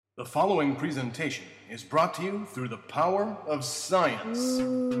The following presentation is brought to you through the power of science.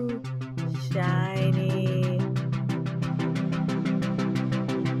 Ooh, shiny.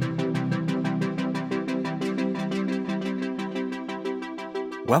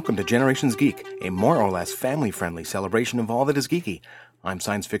 Welcome to Generations Geek, a more or less family-friendly celebration of all that is geeky. I'm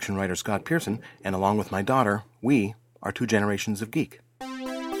science fiction writer Scott Pearson, and along with my daughter, we are two generations of geek.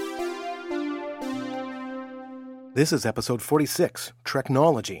 This is episode 46,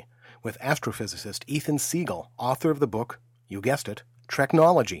 Treknology, with astrophysicist Ethan Siegel, author of the book, you guessed it,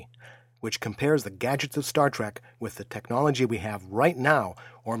 Treknology, which compares the gadgets of Star Trek with the technology we have right now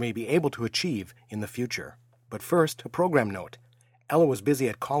or may be able to achieve in the future. But first, a program note. Ella was busy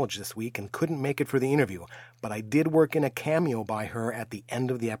at college this week and couldn't make it for the interview, but I did work in a cameo by her at the end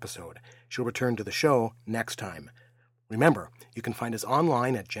of the episode. She'll return to the show next time. Remember, you can find us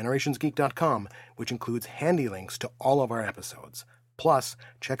online at generationsgeek.com, which includes handy links to all of our episodes. Plus,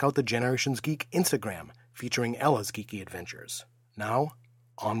 check out the Generations Geek Instagram, featuring Ella's geeky adventures. Now,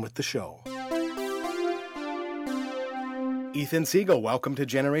 on with the show. Ethan Siegel, welcome to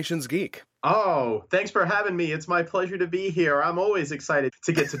Generations Geek. Oh, thanks for having me. It's my pleasure to be here. I'm always excited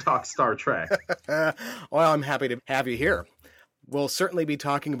to get to talk Star Trek. Well, I'm happy to have you here. We'll certainly be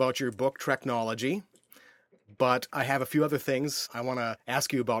talking about your book, Treknology, but I have a few other things I want to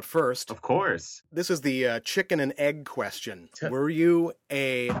ask you about first. Of course. This is the chicken and egg question. Were you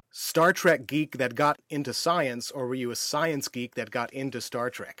a Star Trek geek that got into science, or were you a science geek that got into Star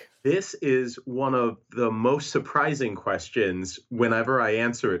Trek? This is one of the most surprising questions whenever I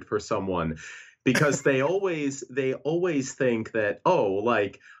answer it for someone, because they always think that, oh,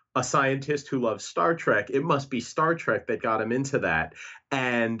 like a scientist who loves Star Trek, it must be Star Trek that got him into that.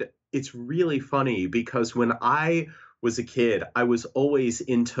 And it's really funny because when I was a kid, I was always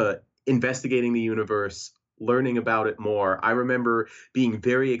into investigating the universe, learning about it more. I remember being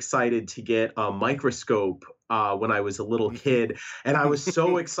very excited to get a microscope when I was a little kid. And I was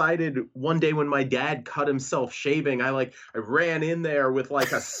so excited one day when my dad cut himself shaving. I ran in there with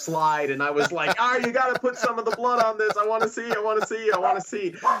like a slide and I was like, you got to put some of the blood on this. I want to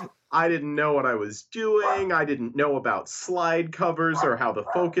see. I didn't know what I was doing. I didn't know about slide covers or how the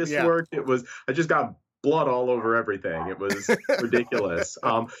focus worked. I just got blood all over everything. It was ridiculous.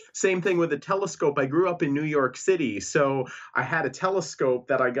 Same thing with a telescope. I grew up in New York City, so I had a telescope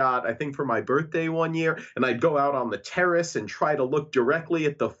that I got, I think, for my birthday one year, and I'd go out on the terrace and try to look directly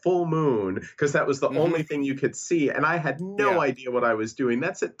at the full moon, because that was the only thing you could see, and I had no idea what I was doing.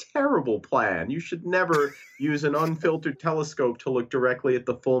 That's a terrible plan. You should never use an unfiltered telescope to look directly at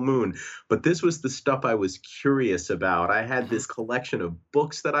the full moon. But this was the stuff I was curious about. I had this collection of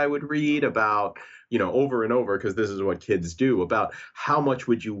books that I would read about, over and over, because this is what kids do, about how much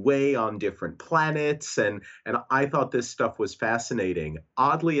would you weigh on different planets. And I thought this stuff was fascinating.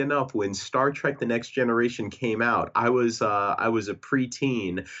 Oddly enough, when Star Trek The Next Generation came out, I was a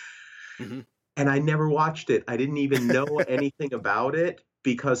preteen, and I never watched it. I didn't even know anything about it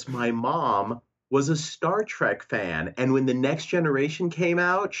because my mom was a Star Trek fan. And when The Next Generation came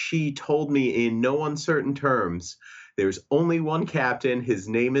out, she told me in no uncertain terms, there's only one captain. His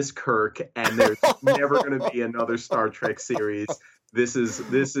name is Kirk, and there's never going to be another Star Trek series. This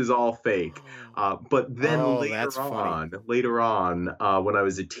is all fake. But then later on, when I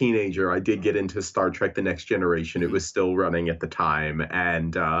was a teenager, I did get into Star Trek: The Next Generation. It was still running at the time,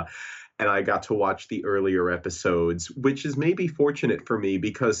 and I got to watch the earlier episodes, which is maybe fortunate for me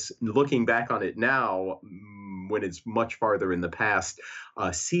because looking back on it now, when it's much farther in the past,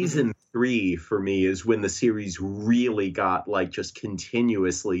 season 3 for me is when the series really got just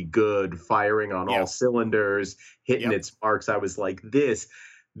continuously good, firing on all cylinders, hitting its marks. I was like, this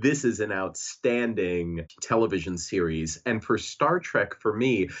is an outstanding television series. And for Star Trek, for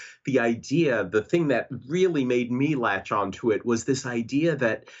me, the thing that really made me latch onto it was this idea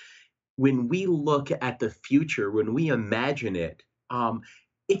that when we look at the future, when we imagine it,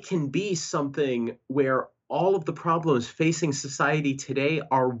 it can be something where all of the problems facing society today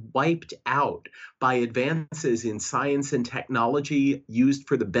are wiped out by advances in science and technology used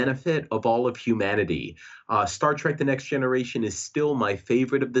for the benefit of all of humanity. Star Trek: The Next Generation is still my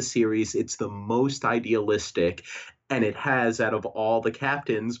favorite of the series. It's the most idealistic, and it has, out of all the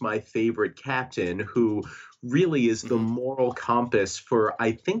captains, my favorite captain, who really is the moral compass for,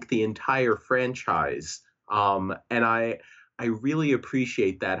 I think, the entire franchise. And I really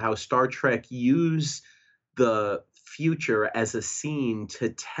appreciate that, how Star Trek use the future as a scene to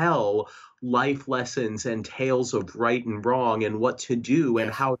tell life lessons and tales of right and wrong and what to do and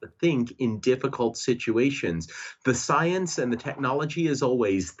Yes. how to think in difficult situations. The science and the technology is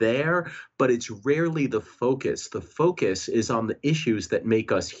always there, but it's rarely the focus. The focus is on the issues that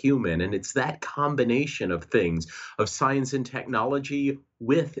make us human. And it's that combination of things, of science and technology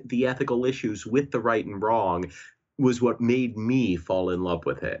with the ethical issues, with the right and wrong, was what made me fall in love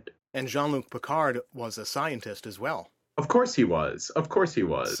with it. And Jean-Luc Picard was a scientist as well. Of course he was. Of course he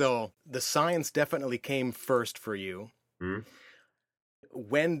was. So the science definitely came first for you. Mhm.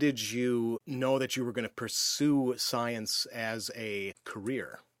 When did you know that you were going to pursue science as a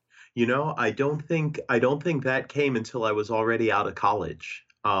career? You know, I don't think that came until I was already out of college.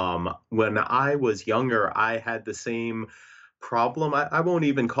 When I was younger, I had the same problem. I won't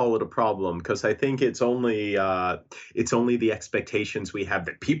even call it a problem because I think it's only the expectations we have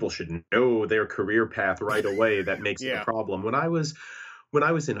that people should know their career path right away that makes it Yeah. a problem. When I was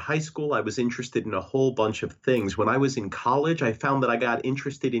in high school, I was interested in a whole bunch of things. When I was in college, I found that I got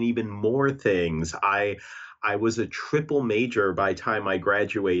interested in even more things. I was a triple major by time I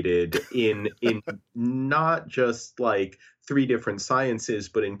graduated in not just like three different sciences,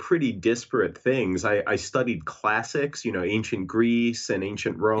 but in pretty disparate things. I studied classics, you know, ancient Greece and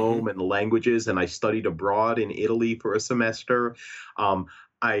ancient Rome and the languages, and I studied abroad in Italy for a semester.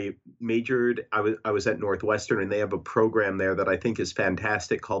 I majored, I was at Northwestern, and they have a program there that I think is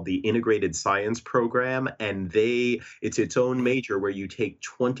fantastic called the Integrated Science Program. And it's its own major where you take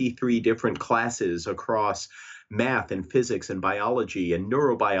 23 different classes across math and physics and biology and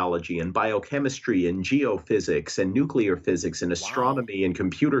neurobiology and biochemistry and geophysics and nuclear physics and astronomy and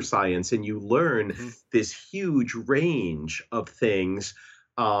computer science. And you learn this huge range of things.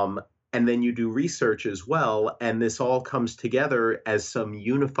 And then you do research as well, and this all comes together as some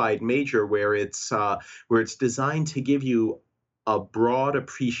unified major where it's designed to give you a broad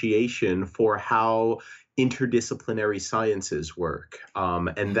appreciation for how interdisciplinary sciences work.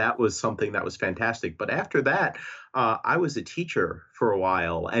 And that was something that was fantastic. But after that, I was a teacher for a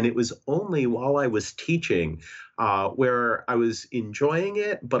while, and it was only while I was teaching where I was enjoying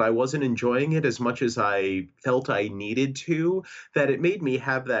it, but I wasn't enjoying it as much as I felt I needed to, that it made me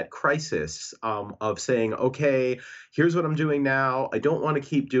have that crisis of saying, okay, here's what I'm doing now. I don't want to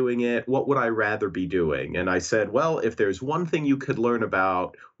keep doing it. What would I rather be doing? And I said, well, if there's one thing you could learn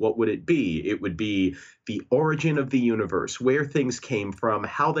about, what would it be? It would be the origin of the universe, where things came from,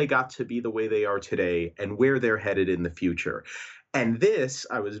 how they got to be the way they are today, and where they're headed in the future. And this,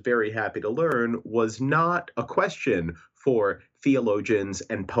 I was very happy to learn, was not a question for theologians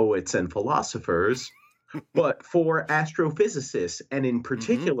and poets and philosophers, but for astrophysicists, and in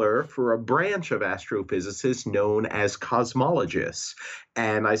particular for a branch of astrophysicists known as cosmologists.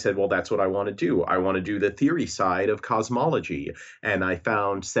 And I said, well, that's what I want to do. I want to do the theory side of cosmology. And I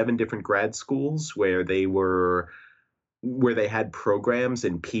found 7 different grad schools where they had programs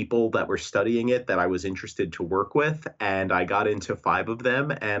and people that were studying it that I was interested to work with. And I got into 5 of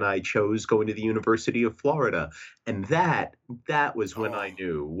them, and I chose going to the University of Florida. And that was when I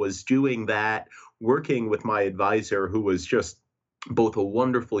knew, was doing that, working with my advisor, who was just both a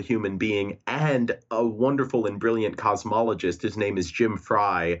wonderful human being and a wonderful and brilliant cosmologist. His name is Jim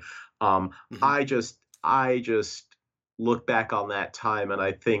Fry. I just look back on that time and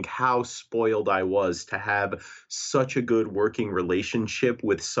I think how spoiled I was to have such a good working relationship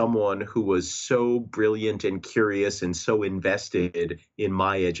with someone who was so brilliant and curious and so invested in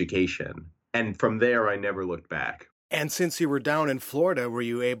my education. And from there, I never looked back. And since you were down in Florida, were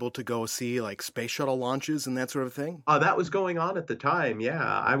you able to go see like space shuttle launches and that sort of thing? That was going on at the time. Yeah,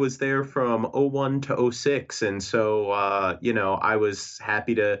 I was there from 01 to 06. And so, I was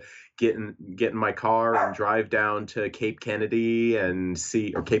happy to get in my car and drive down to Cape Kennedy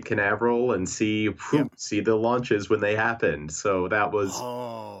or Cape Canaveral and see the launches when they happened. So that was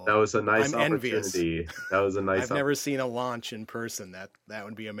a nice I'm opportunity. Envious. That was a nice. I've never seen a launch in person. That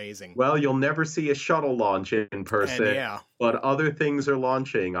would be amazing. Well, you'll never see a shuttle launch in person. And but other things are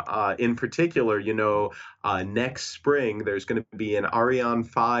launching. In particular, next spring there's going to be an Ariane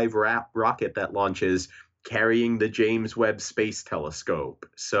 5 rocket that launches, carrying the James Webb Space Telescope.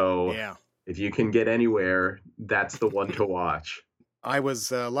 So if you can get anywhere, that's the one to watch. I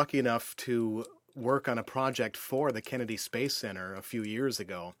was lucky enough to work on a project for the Kennedy Space Center a few years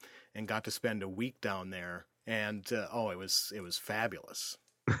ago and got to spend a week down there. And it was fabulous.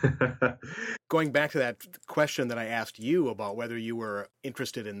 Going back to that question that I asked you about whether you were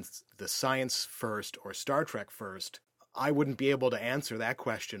interested in the science first or Star Trek first, I wouldn't be able to answer that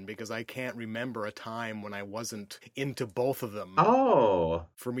question because I can't remember a time when I wasn't into both of them. Oh.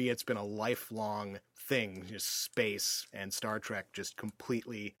 For me, it's been a lifelong thing, just space and Star Trek just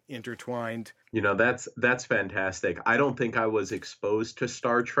completely intertwined. That's fantastic. I don't think I was exposed to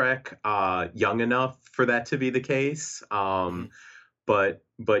Star Trek young enough for that to be the case. But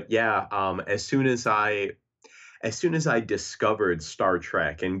yeah, as soon as I discovered Star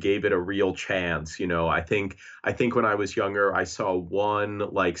Trek and gave it a real chance, I think when I was younger, I saw one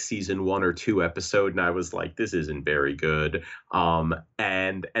like season 1 or 2 episode, and I was like, this isn't very good. And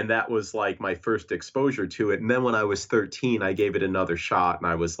that was like my first exposure to it. And then when I was 13, I gave it another shot, and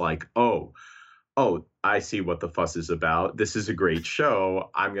I was like, oh, I see what the fuss is about. This is a great show.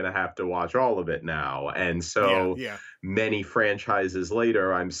 I'm going to have to watch all of it now. And so many franchises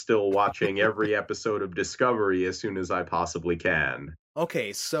later, I'm still watching every episode of Discovery as soon as I possibly can.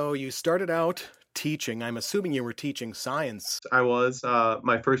 Okay, so you started out teaching. I'm assuming you were teaching science. I was.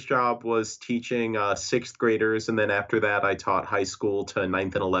 My first job was teaching 6th graders. And then after that, I taught high school to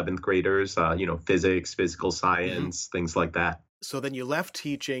 9th and 11th graders, physics, physical science, things like that. So then you left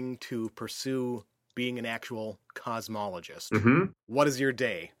teaching to pursue being an actual cosmologist. What is your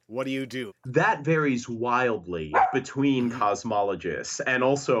day? What do you do? That varies wildly between cosmologists and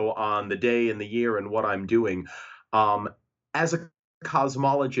also on the day and the year and what I'm doing. As a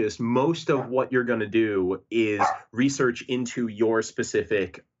cosmologist, most of what you're going to do is research into your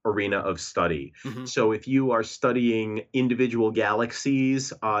specific arena of study. So if you are studying individual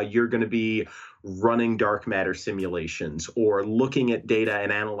galaxies, you're going to be running dark matter simulations or looking at data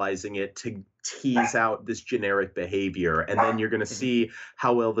and analyzing it to tease out this generic behavior. And then you're going to see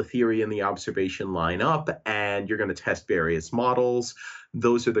how well the theory and the observation line up, and you're going to test various models.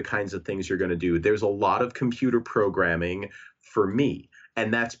 Those are the kinds of things you're going to do. There's a lot of computer programming for me,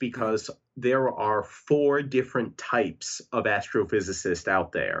 and that's because there are 4 different types of astrophysicists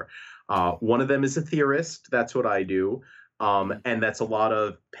out there. One of them is a theorist. That's what I do. And that's a lot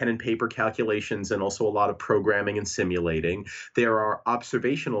of pen and paper calculations and also a lot of programming and simulating. There are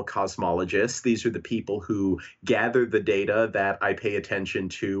observational cosmologists. These are the people who gather the data that I pay attention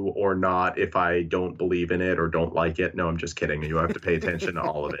to or not if I don't believe in it or don't like it. No, I'm just kidding. You have to pay attention to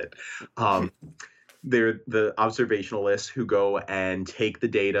all of it. They're the observationalists who go and take the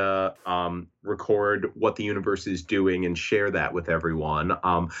data, record what the universe is doing, and share that with everyone.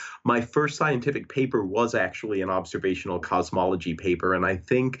 My first scientific paper was actually an observational cosmology paper, and I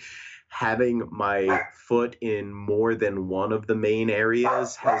think having my foot in more than one of the main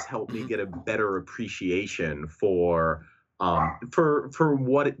areas has helped me get a better appreciation for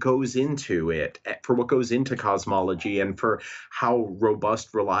what goes into cosmology, and for how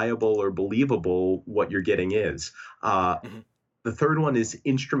robust, reliable, or believable what you're getting is. The third one is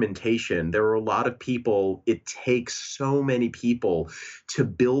instrumentation. There are a lot of people. It takes so many people to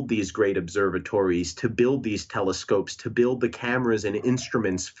build these great observatories, to build these telescopes, to build the cameras and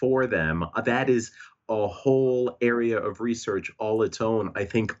instruments for them. That is a whole area of research all its own. I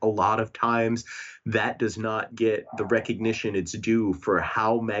think a lot of times that does not get the recognition it's due for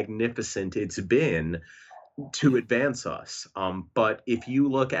how magnificent it's been to advance us. But if you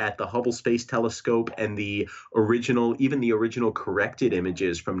look at the Hubble Space Telescope and even the original corrected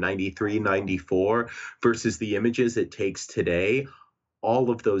images from 93, 94 versus the images it takes today, all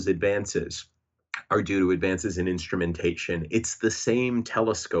of those advances are due to advances in instrumentation. It's the same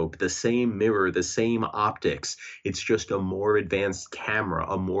telescope, the same mirror, the same optics. It's just a more advanced camera,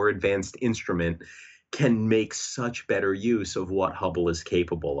 a more advanced instrument can make such better use of what Hubble is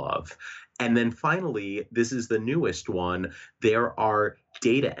capable of. And then finally, this is the newest one, there are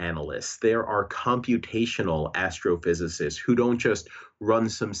data analysts, there are computational astrophysicists who don't just run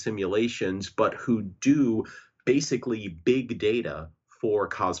some simulations, but who do basically big data for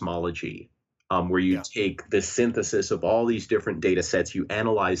cosmology. Where you take the synthesis of all these different data sets, you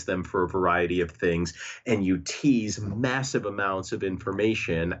analyze them for a variety of things, and you tease massive amounts of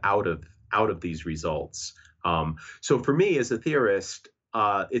information out of these results. So for me as a theorist,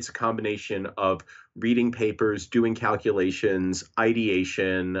 it's a combination of reading papers, doing calculations,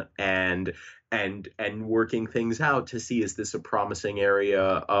 ideation, and working things out to see, is this a promising area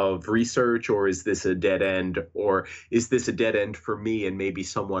of research, or is this a dead end, or is this a dead end for me and maybe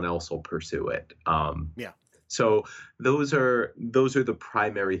someone else will pursue it? So those are the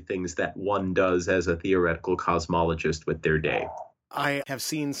primary things that one does as a theoretical cosmologist with their day. I have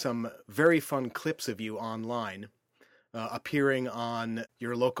seen some very fun clips of you online. appearing on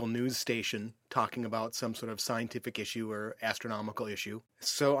your local news station talking about some sort of scientific issue or astronomical issue.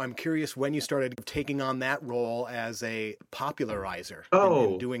 So I'm curious when you started taking on that role as a popularizer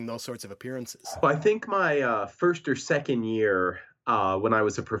and doing those sorts of appearances. Well, I think my first or second year, when I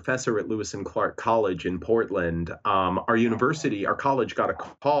was a professor at Lewis and Clark College in Portland, our college got a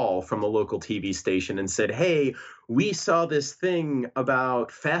call from the local TV station and said, "Hey, we saw this thing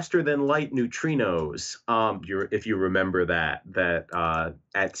about faster than light neutrinos." If you remember that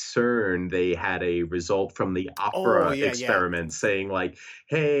at CERN they had a result from the Opera experiment saying like,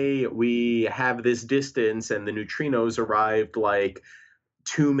 "Hey, we have this distance and the neutrinos arrived like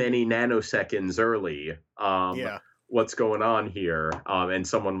too many nanoseconds early. What's going on here?" And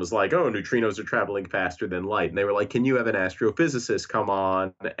someone was like, "Oh, neutrinos are traveling faster than light." And they were like, "Can you have an astrophysicist come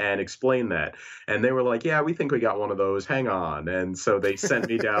on and explain that?" And they were like, "Yeah, we think we got one of those. Hang on." And so they sent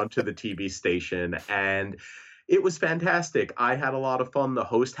me down to the TV station, and it was fantastic. I had a lot of fun. The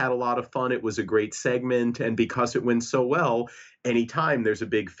host had a lot of fun. It was a great segment. And because it went so well, anytime there's a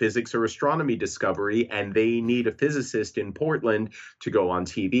big physics or astronomy discovery and they need a physicist in Portland to go on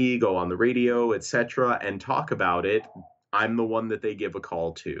TV, go on the radio, etc., and talk about it, I'm the one that they give a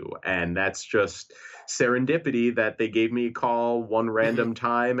call to. And that's just serendipity that they gave me a call one random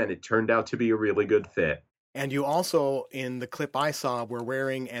time, and it turned out to be a really good fit. And you also, in the clip I saw, were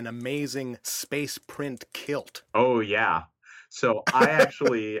wearing an amazing space print kilt. Oh, yeah. So I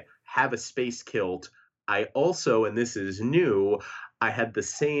actually have a space kilt. I also, and this is new, I had the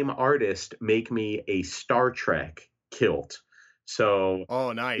same artist make me a Star Trek kilt. So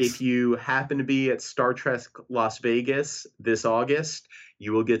nice. If you happen to be at Star Trek Las Vegas this August,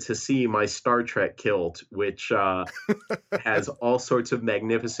 you will get to see my Star Trek kilt, which has all sorts of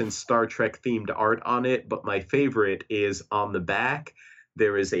magnificent Star Trek themed art on it. But my favorite is on the back.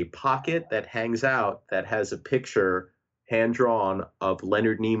 There is a pocket that hangs out that has a picture hand drawn of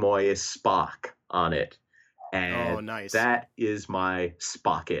Leonard Nimoy as Spock on it. And nice. That is my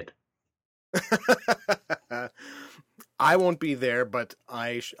Spocket. I won't be there, but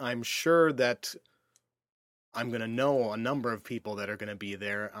I'm sure that I'm going to know a number of people that are going to be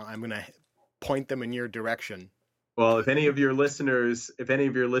there. I'm going to point them in your direction. Well, if any of your listeners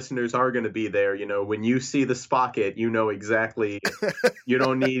are going to be there, when you see the Spocket, you know exactly. You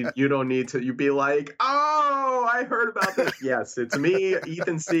don't need to. You be like, "Oh, I heard about this." Yes, it's me,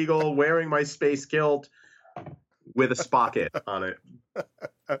 Ethan Siegel, wearing my space kilt with a Spocket on it.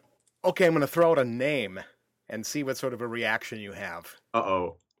 Okay, I'm going to throw out a name and see what sort of a reaction you have.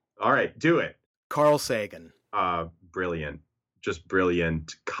 All right, do it. Carl Sagan. Brilliant. Just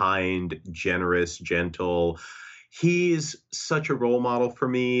brilliant, kind, generous, gentle. He's such a role model for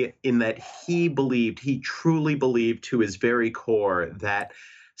me in that he truly believed to his very core that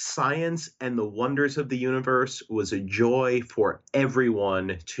science and the wonders of the universe was a joy for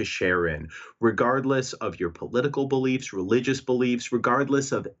everyone to share in, regardless of your political beliefs, religious beliefs,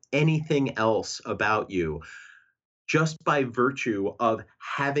 regardless of anything else about you. Just by virtue of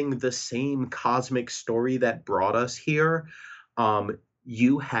having the same cosmic story that brought us here,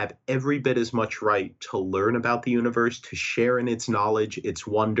 you have every bit as much right to learn about the universe, to share in its knowledge, its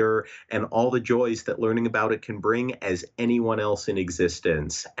wonder, and all the joys that learning about it can bring as anyone else in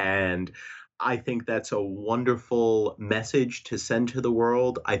existence. And I think that's a wonderful message to send to the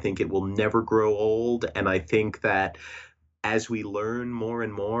world. I think it will never grow old. And I think that as we learn more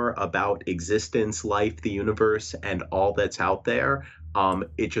and more about existence, life, the universe, and all that's out there,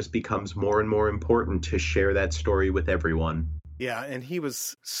 it just becomes more and more important to share that story with everyone. Yeah, and he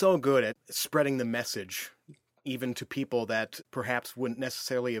was so good at spreading the message, even to people that perhaps wouldn't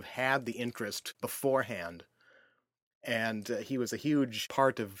necessarily have had the interest beforehand. And he was a huge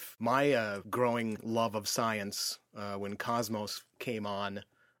part of my growing love of science. When Cosmos came on,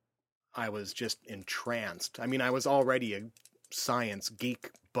 I was just entranced. I mean, I was already a science geek,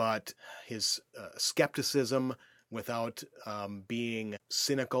 but his skepticism without being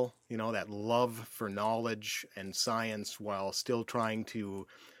cynical, that love for knowledge and science while still trying to,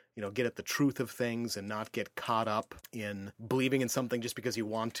 get at the truth of things and not get caught up in believing in something just because you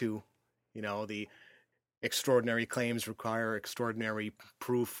want to, the extraordinary claims require extraordinary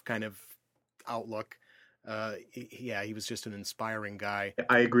proof kind of outlook. He was just an inspiring guy.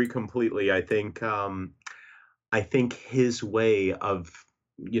 I agree completely. I think his way of,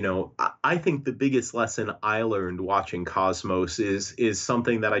 I think the biggest lesson I learned watching Cosmos is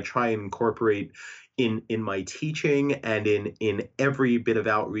something that I try and incorporate in my teaching and in every bit of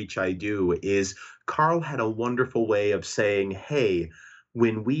outreach I do. Is Carl had a wonderful way of saying, hey,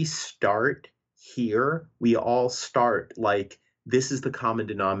 when we start here, we all start like, this is the common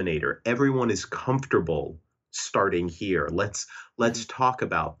denominator. Everyone is comfortable starting here. Let's talk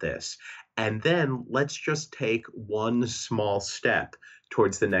about this. And then let's just take one small step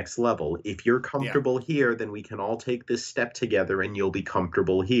towards the next level. If you're comfortable here, then we can all take this step together and you'll be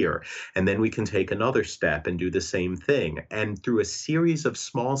comfortable here. And then we can take another step and do the same thing. And through a series of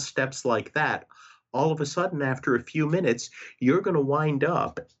small steps like that, all of a sudden, after a few minutes, you're going to wind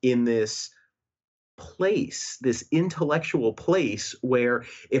up in this place, this intellectual place where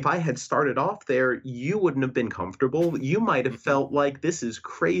if I had started off there, you wouldn't have been comfortable. You might have felt like this is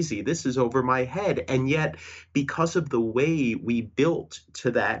crazy, this is over my head. And yet, because of the way we built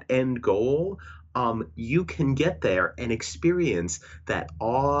to that end goal, you can get there and experience that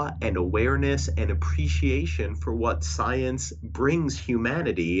awe and awareness and appreciation for what science brings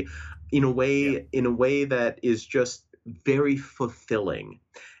humanity in a way that is just very fulfilling.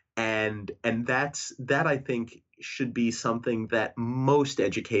 And that I think should be something that most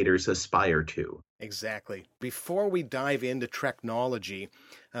educators aspire to. Exactly. Before we dive into Treknology,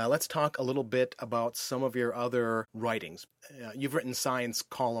 let's talk a little bit about some of your other writings. You've written science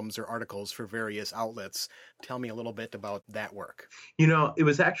columns or articles for various outlets. Tell me a little bit about that work. It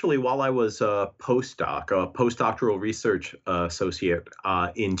was actually while I was a postdoctoral research associate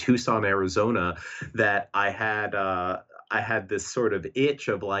in Tucson, Arizona, that I had this sort of itch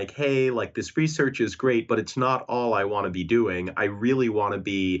of like, hey, like this research is great, but it's not all I want to be doing. I really want to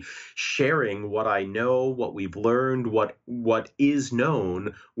be sharing what I know, what we've learned, what is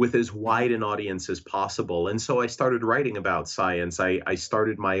known with as wide an audience as possible. And so I started writing about science. I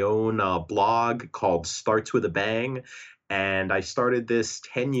started my own blog called Starts with a Bang. And I started this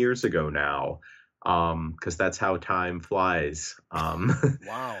 10 years ago now. Because that's how time flies.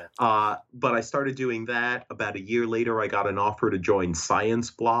 Wow. But I started doing that. About a year later, I got an offer to join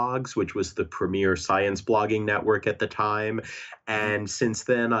Science Blogs, which was the premier science blogging network at the time. And since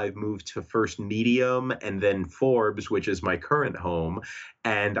then, I've moved to first Medium and then Forbes, which is my current home.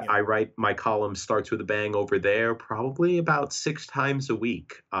 And I write my column Starts with a Bang over there probably about 6 times a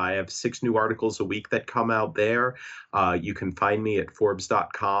week. I have 6 new articles a week that come out there. You can find me at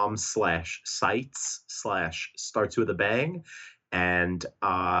Forbes.com/sites/Starts with a Bang. And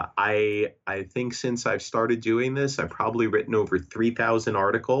I think since I've started doing this, I've probably written over 3,000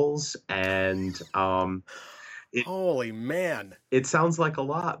 articles. And holy man. It sounds like a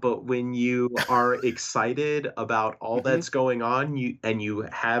lot, but when you are excited about all that's going on, you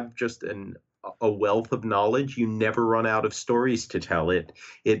have just a wealth of knowledge, you never run out of stories to tell. It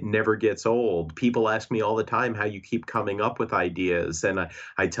never gets old. People ask me all the time how you keep coming up with ideas, and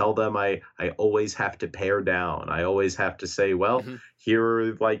I tell them I always have to pare down. I always have to say, well, here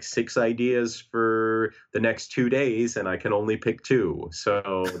are like 6 ideas for the next 2 days, and I can only pick 2.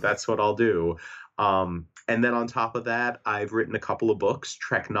 So that's what I'll do. And then on top of that, I've written a couple of books.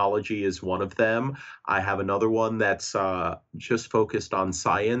 Treknology is one of them. I have another one that's just focused on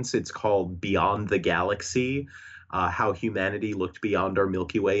science. It's called Beyond the Galaxy, How Humanity Looked Beyond Our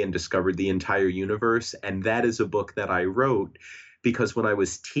Milky Way and Discovered the Entire Universe. And that is a book that I wrote because when I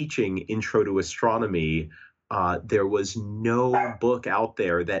was teaching Intro to Astronomy, there was no book out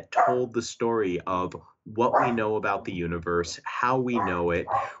there that told the story of what we know about the universe, how we know it,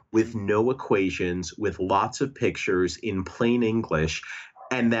 with no equations, with lots of pictures in plain English.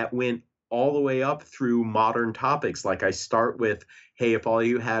 And that went all the way up through modern topics. Like I start with, hey, if all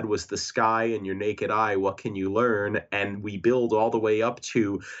you had was the sky and your naked eye, what can you learn? And we build all the way up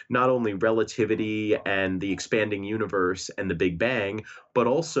to not only relativity and the expanding universe and the Big Bang, but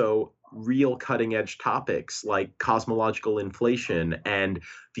also real cutting edge topics like cosmological inflation and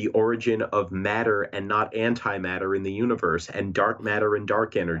the origin of matter and not antimatter in the universe and dark matter and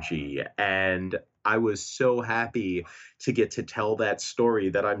dark energy. And I was so happy to get to tell that story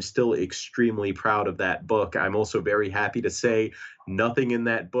that I'm still extremely proud of that book. I'm also very happy to say nothing in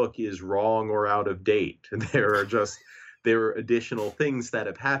that book is wrong or out of date. There are additional things that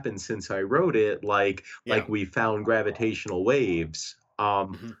have happened since I wrote it, like we found gravitational waves.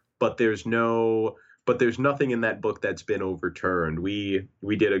 But there's nothing in that book that's been overturned. We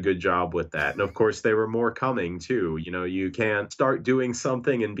did a good job with that. And of course, there were more coming too. You can't start doing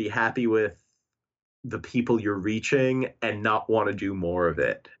something and be happy with the people you're reaching and not want to do more of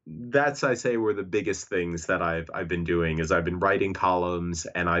it. That's, I say, were the biggest things that I've been doing is I've been writing columns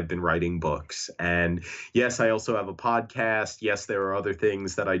and I've been writing books. And yes, I also have a podcast. Yes, there are other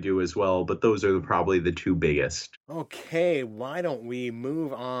things that I do as well, but those are probably the 2 biggest. Okay, why don't we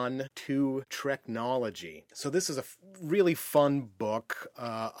move on to Treknology? So this is a really fun book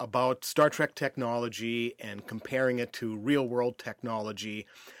about Star Trek technology and comparing it to real-world technology.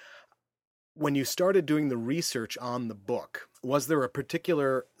 When you started doing the research on the book, was there a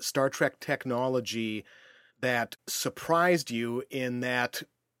particular Star Trek technology that surprised you in that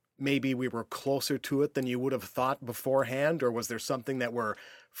maybe we were closer to it than you would have thought beforehand? Or was there something that we're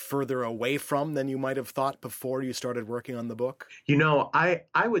further away from than you might have thought before you started working on the book?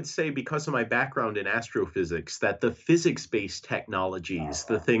 I would say because of my background in astrophysics, that the physics-based technologies,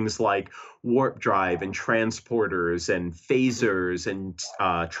 the things like warp drive and transporters and phasers and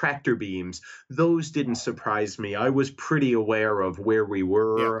tractor beams, those didn't surprise me. I was pretty aware of where we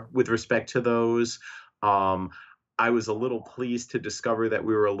were with respect to those. Um, I was a little pleased to discover that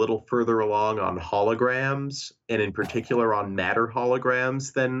we were a little further along on holograms, and in particular on matter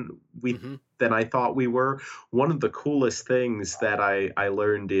holograms than I thought we were. One of the coolest things that I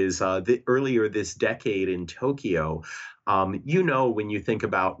learned is earlier this decade in Tokyo. When you think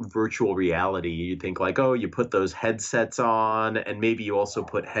about virtual reality, you think like, oh, you put those headsets on, and maybe you also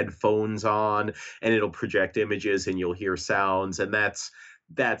put headphones on, and it'll project images and you'll hear sounds, and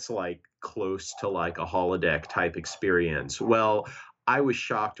that's like close to like a holodeck type experience. Well, I was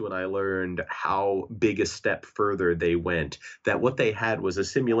shocked when I learned how big a step further they went. That what they had was a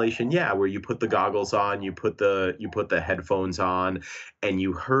simulation, where you put the goggles on, you put the headphones on, and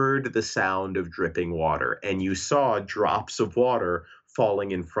you heard the sound of dripping water, and you saw drops of water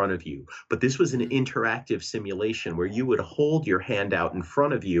falling in front of you. But this was an interactive simulation where you would hold your hand out in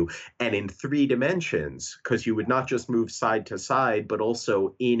front of you, and in 3 dimensions, because you would not just move side to side, but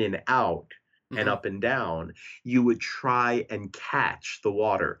also in and out and up and down, you would try and catch the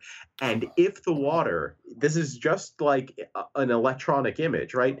water. And if the water, this is just like an electronic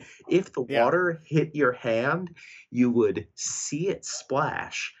image, right? If the water hit your hand, you would see it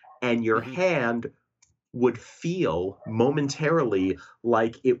splash, and your hand would feel momentarily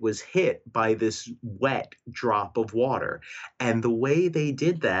like it was hit by this wet drop of water. And the way they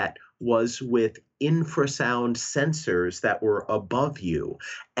did that was with infrasound sensors that were above you,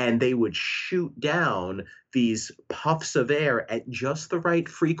 and they would shoot down these puffs of air at just the right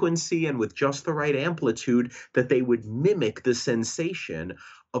frequency and with just the right amplitude that they would mimic the sensation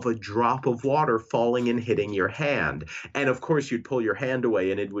of a drop of water falling and hitting your hand. And of course, you'd pull your hand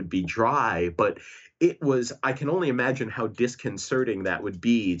away and it would be dry, but I can only imagine how disconcerting that would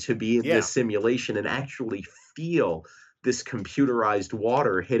be to be in this simulation and actually feel this computerized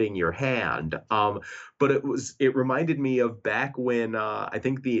water hitting your hand. But it reminded me of back when I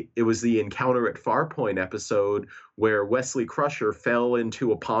think it was the Encounter at Farpoint episode where Wesley Crusher fell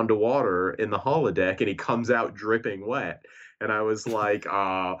into a pond of water in the holodeck and he comes out dripping wet. And I was like,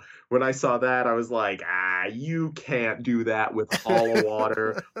 when I saw that, I was like, you can't do that with hollow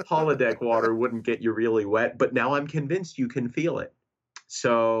water. Holodeck water wouldn't get you really wet. But now I'm convinced you can feel it.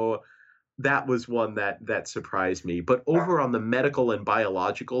 So that was one that surprised me. But over on the medical and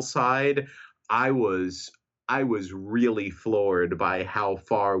biological side, I was really floored by how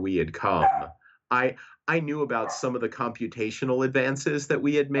far we had come. I knew about some of the computational advances that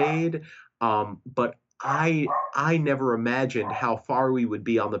we had made, but I never imagined how far we would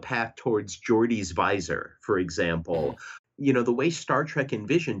be on the path towards Geordi's visor, for example. The way Star Trek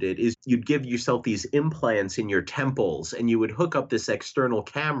envisioned it is you'd give yourself these implants in your temples, and you would hook up this external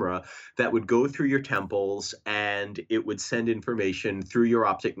camera that would go through your temples, and it would send information through your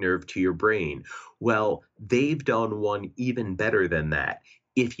optic nerve to your brain. Well, they've done one even better than that.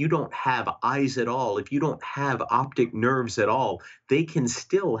 If you don't have eyes at all, if you don't have optic nerves at all, they can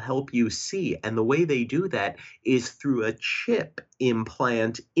still help you see. And the way they do that is through a chip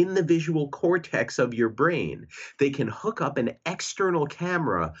implant in the visual cortex of your brain. They can hook up an external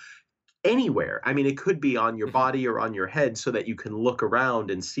camera anywhere. I mean, it could be on your body or on your head so that you can look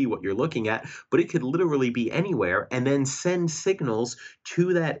around and see what you're looking at, but it could literally be anywhere and then send signals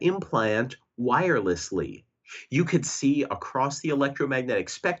to that implant wirelessly. You could see across the electromagnetic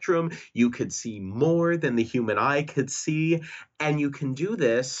spectrum. You could see more than the human eye could see. And you can do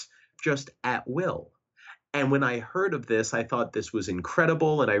this just at will. And when I heard of this, I thought this was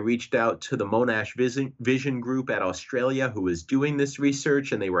incredible. And I reached out to the Monash Vision Group at Australia, who was doing this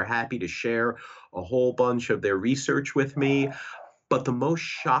research, and they were happy to share a whole bunch of their research with me. But the most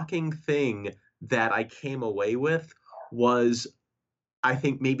shocking thing that I came away with was, I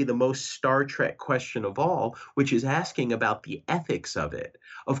think, maybe the most Star Trek question of all, which is asking about the ethics of it.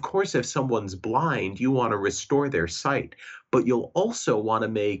 Of course, if someone's blind, you want to restore their sight, but you'll also want to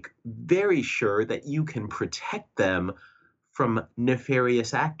make very sure that you can protect them from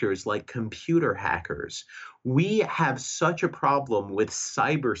nefarious actors like computer hackers. We have such a problem with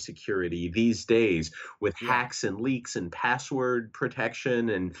cybersecurity these days, with hacks and leaks and password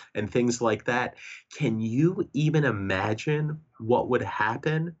protection and things like that. Can you even imagine what would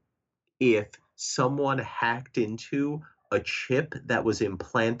happen if someone hacked into a chip that was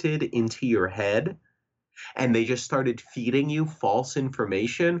implanted into your head? and they just started feeding you false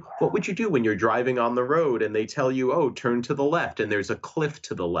information, what would you do when you're driving on the road and they tell you, oh, turn to the left and there's a cliff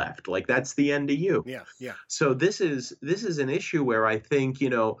to the left? Like that's the end of you. Yeah, yeah. So this is an issue where I think,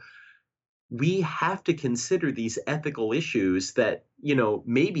 we have to consider these ethical issues that,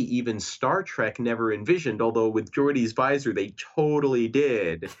 maybe even Star Trek never envisioned, although with Geordi's visor, they totally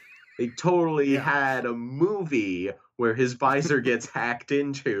did. They totally had a movie where his visor gets hacked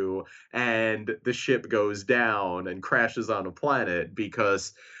into and the ship goes down and crashes on a planet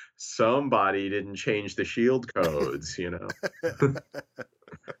because somebody didn't change the shield codes,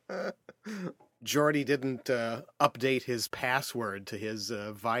 Geordi didn't update his password to his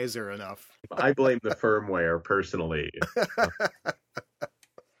visor enough. I blame the firmware personally.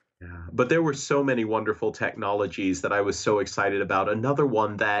 Yeah. But there were so many wonderful technologies that I was so excited about. Another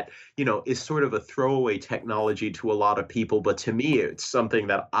one that, is sort of a throwaway technology to a lot of people, but to me, it's something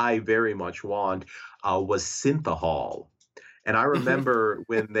that I very much want, was Synthahol. And I remember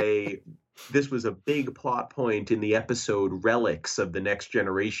this was a big plot point in the episode Relics of the Next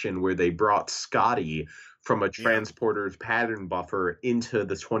Generation, where they brought Scotty from a transporter's pattern buffer into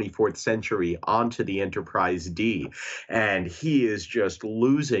the 24th century onto the Enterprise D. And he is just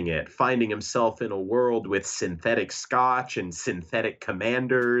losing it, finding himself in a world with synthetic scotch and synthetic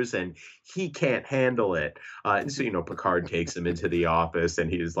commanders, and he can't handle it. And so, Picard takes him into the office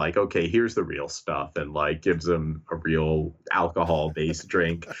and he's like, okay, here's the real stuff, and like gives him a real alcohol-based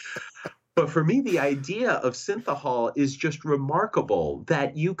drink. But for me, the idea of Synthahol is just remarkable,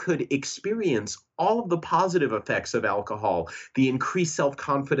 that you could experience all of the positive effects of alcohol, the increased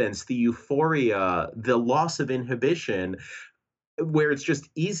self-confidence, the euphoria, the loss of inhibition, where it's just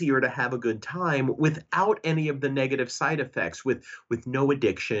easier to have a good time without any of the negative side effects, with no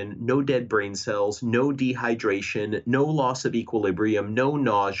addiction, no dead brain cells, no dehydration, no loss of equilibrium, no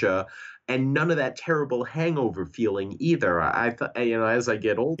nausea, and none of that terrible hangover feeling either. I thought, as I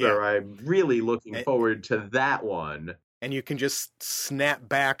get older, I'm really looking forward to that one. And you can just snap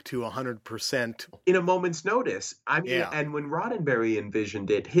back to 100% in a moment's notice. I mean, and when Roddenberry envisioned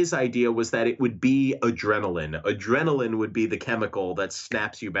it, his idea was that it would be adrenaline. Adrenaline would be the chemical that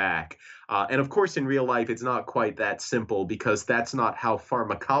snaps you back. And of course, in real life, it's not quite that simple, because that's not how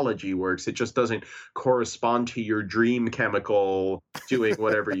pharmacology works. It just doesn't correspond to your dream chemical doing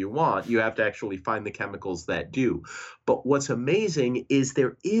whatever you want. You have to actually find the chemicals that do. But what's amazing is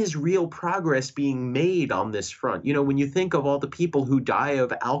there is real progress being made on this front. When you think of all the people who die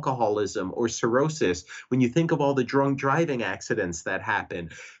of alcoholism or cirrhosis, when you think of all the drunk driving accidents that happen,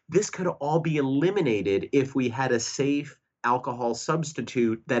 this could all be eliminated if we had a safe alcohol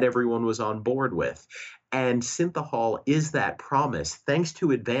substitute that everyone was on board with. And Synthahol is that promise. Thanks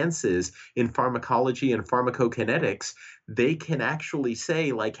to advances in pharmacology and pharmacokinetics, they can actually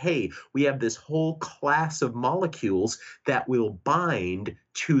say, like, hey, we have this whole class of molecules that will bind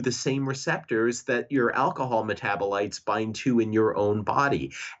to the same receptors that your alcohol metabolites bind to in your own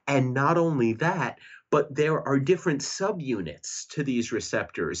body. And not only that, but there are different subunits to these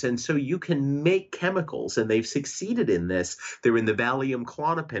receptors. And so you can make chemicals, and they've succeeded in this. They're in the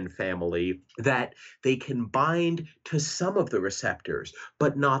Valium-Klonopin family, that they can bind to some of the receptors,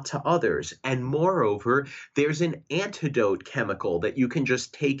 but not to others. And moreover, there's an antidote chemical that you can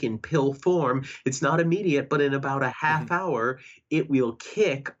just take in pill form. It's not immediate, but in about a half hour, it will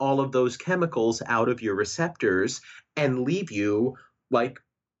kick all of those chemicals out of your receptors and leave you like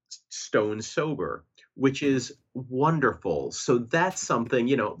stone sober, which is wonderful. So that's something,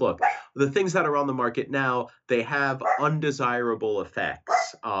 look, the things that are on the market now, they have undesirable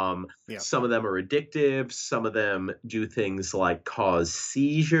effects. Some of them are addictive. Some of them do things like cause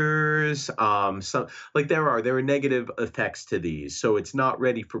seizures. There are negative effects to these. So it's not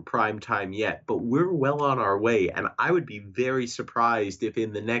ready for prime time yet, but we're well on our way. And I would be very surprised if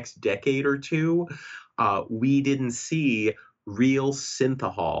in the next decade or two, we didn't see real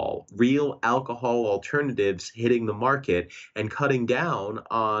Synthahol, real alcohol alternatives hitting the market and cutting down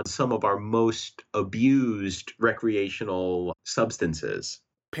on some of our most abused recreational substances.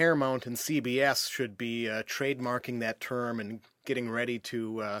 Paramount and CBS should be trademarking that term and getting ready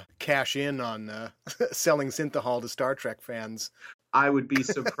to cash in on selling Synthahol to Star Trek fans. I would be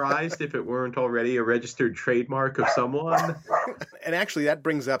surprised if it weren't already a registered trademark of someone. And actually, that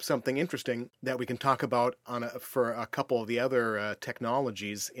brings up something interesting that we can talk about for a couple of the other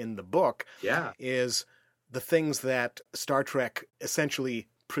technologies in the book. Yeah. Is the things that Star Trek essentially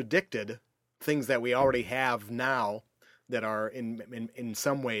predicted, things that we already have now that are in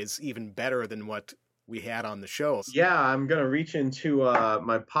some ways even better than what we had on the shows. Yeah, I'm going to reach into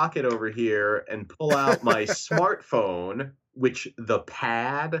my pocket over here and pull out my smartphone, which the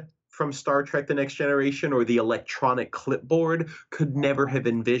pad from Star Trek The Next Generation or the electronic clipboard could never have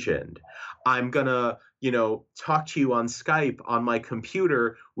envisioned. I'm going to, talk to you on Skype on my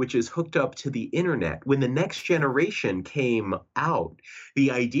computer, which is hooked up to the internet. When The Next Generation came out,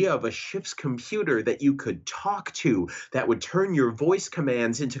 the idea of a ship's computer that you could talk to, that would turn your voice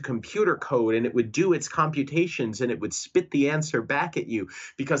commands into computer code, and it would do its computations, and it would spit the answer back at you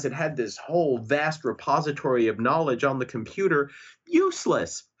because it had this whole vast repository of knowledge on the computer.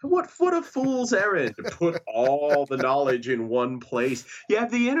 Useless. What a fool's errand to put all the knowledge in one place. You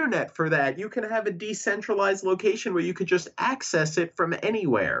have the internet for that. You can have a decentralized location where you could just access it from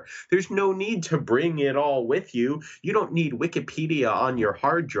anywhere. There's no need to bring it all with you. You don't need Wikipedia on your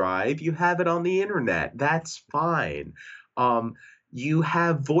hard drive. You have it on the internet. That's fine. You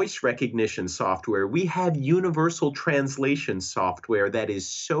have voice recognition software. We have universal translation software that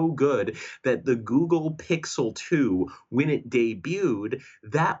is so good that the Google Pixel 2, when it debuted,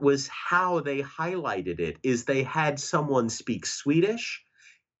 that was how they highlighted it, is they had someone speak Swedish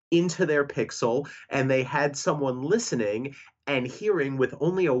into their Pixel, and they had someone listening and hearing with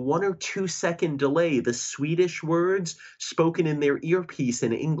only a 1 or 2 second delay the Swedish words spoken in their earpiece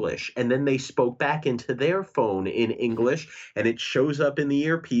in English, and then they spoke back into their phone in English, and it shows up in the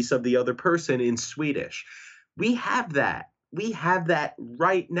earpiece of the other person in Swedish. We have that. We have that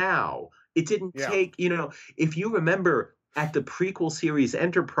right now. It didn't take, if you remember at the prequel series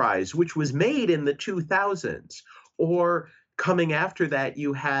Enterprise, which was made in the 2000s, or coming after that,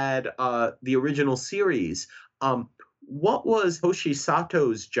 you had the original series. What was Hoshi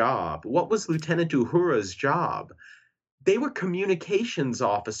Sato's job? What was Lieutenant Uhura's job? They were communications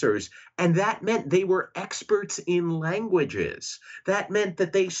officers, and that meant they were experts in languages. That meant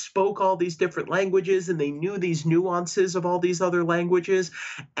that they spoke all these different languages, and they knew these nuances of all these other languages,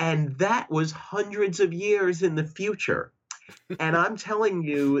 and that was hundreds of years in the future. And I'm telling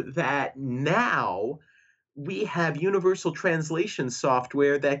you that now we have universal translation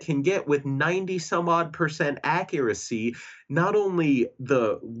software that can get with 90 some odd % accuracy, not only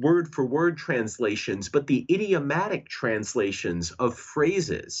the word for word translations, but the idiomatic translations of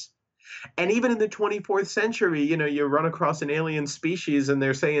phrases. And even in the 24th century, you run across an alien species and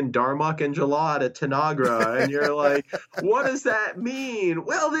they're saying Darmok and Jalad at Tanagra, and you're like, what does that mean?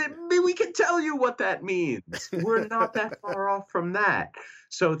 Well, we can tell you what that means. We're not that far off from that.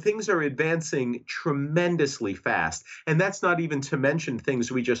 So things are advancing tremendously fast. And that's not even to mention things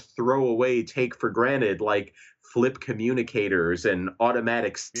we just throw away, take for granted, like flip communicators and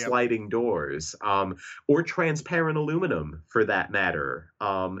automatic sliding doors, or transparent aluminum for that matter.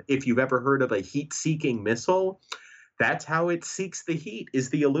 If you've ever heard of a heat-seeking missile, that's how it seeks the heat, is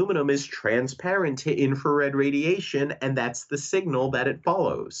the aluminum is transparent to infrared radiation, and that's the signal that it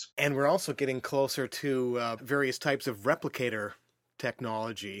follows. And we're also getting closer to various types of replicator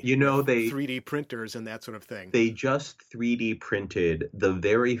technology, they 3D printers and that sort of thing. They just 3D printed the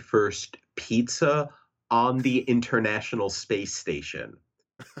very first pizza on the International Space Station.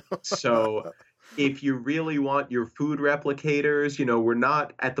 So if you really want your food replicators, we're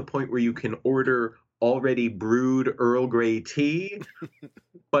not at the point where you can order already brewed Earl Grey tea,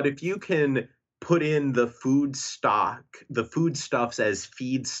 but if you can put in the foodstuffs as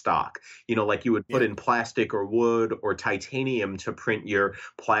feedstock, like you would put in plastic or wood or titanium to print your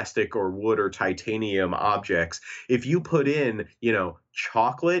plastic or wood or titanium objects. If you put in,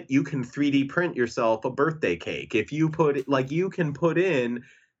 chocolate, you can 3D print yourself a birthday cake. If you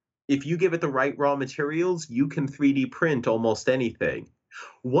if you give it the right raw materials, you can 3D print almost anything.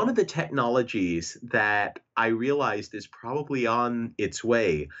 One of the technologies that I realized is probably on its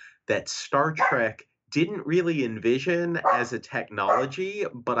way that Star Trek didn't really envision as a technology,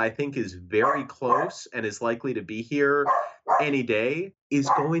 but I think is very close and is likely to be here any day, is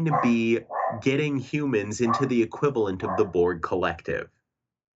going to be getting humans into the equivalent of the Borg Collective.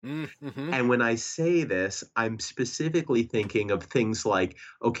 Mm-hmm. And when I say this, I'm specifically thinking of things like,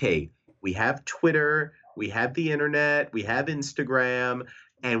 okay, we have Twitter, we have the internet, we have Instagram,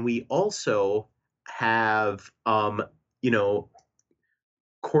 and we also have,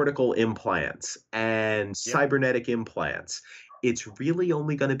 cortical implants and cybernetic implants. It's really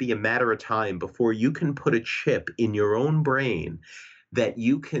only going to be a matter of time before you can put a chip in your own brain that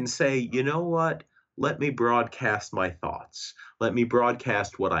you can say, you know what? Let me broadcast my thoughts. Let me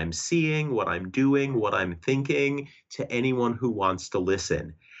broadcast what I'm seeing, what I'm doing, what I'm thinking to anyone who wants to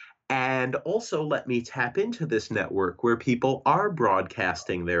listen. And also let me tap into this network where people are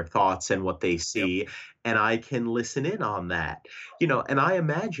broadcasting their thoughts and what they see, and I can listen in on that. And I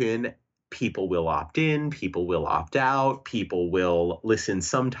imagine people will opt in, people will opt out, people will listen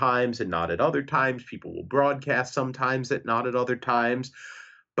sometimes and not at other times, people will broadcast sometimes and not at other times.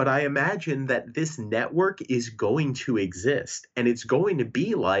 But I imagine that this network is going to exist, and it's going to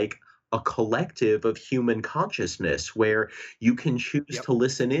be like a collective of human consciousness where you can choose Yep. to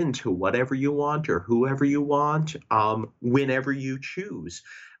listen in to whatever you want or whoever you want, whenever you choose.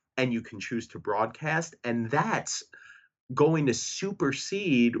 And you can choose to broadcast, and that's going to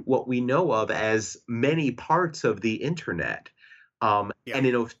supersede what we know of as many parts of the internet. Yeah. And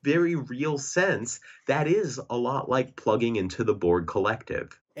in a very real sense, that is a lot like plugging into the Borg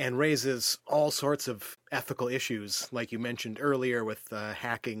Collective. And raises all sorts of ethical issues, like you mentioned earlier with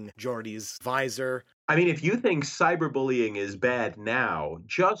hacking Geordi's visor. I mean, if you think cyberbullying is bad now,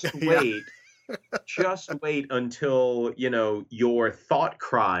 just Yeah. wait. Just wait until, your thought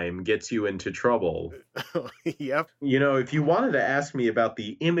crime gets you into trouble. Yep. If you wanted to ask me about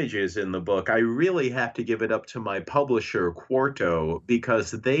the images in the book, I really have to give it up to my publisher, Quarto,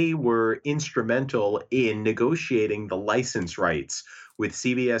 because they were instrumental in negotiating the license rights with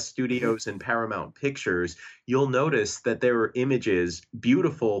CBS Studios and Paramount Pictures. You'll notice that there are images,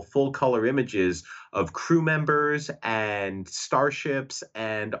 beautiful full color images of crew members and starships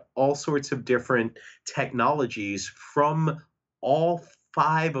and all sorts of different technologies from all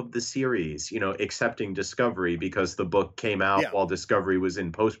five of the series, excepting Discovery because the book came out Yeah. while Discovery was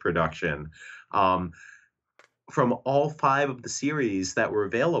in post production. Um, from all five of the series that were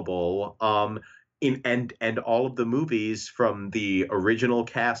available, and all of the movies from the original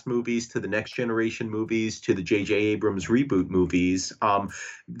cast movies to the Next Generation movies to the J.J. Abrams reboot movies,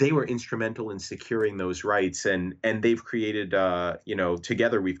 they were instrumental in securing those rights, and they've created,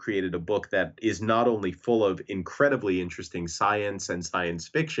 together we've created a book that is not only full of incredibly interesting science and science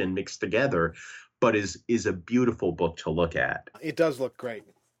fiction mixed together, but is a beautiful book to look at. It does look great.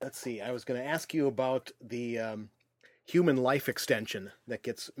 Let's see. I was going to ask you about the human life extension that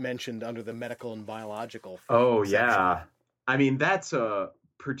gets mentioned under the medical and biological. Oh, section. yeah. I mean, that's a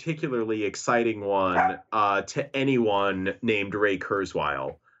particularly exciting one to anyone named Ray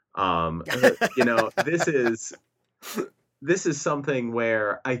Kurzweil. This is something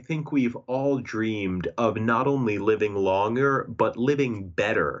where I think we've all dreamed of not only living longer, but living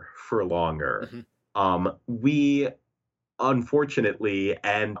better for longer. We unfortunately,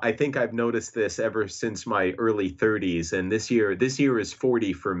 and I think I've noticed this ever since my early 30s, and this year is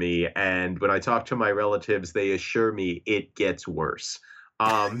 40 for me, and when I talk to my relatives, they assure me it gets worse.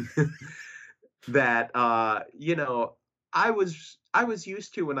 Um, that I was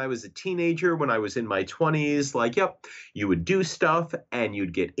used to when I was a teenager, when I was in my 20s, like, yep, you would do stuff and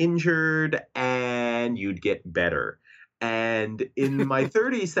you'd get injured and you'd get better. And in my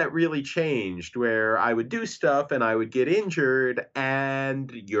 30s, that really changed, where I would do stuff and I would get injured,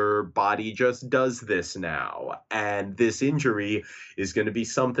 and your body just does this now. And this injury is going to be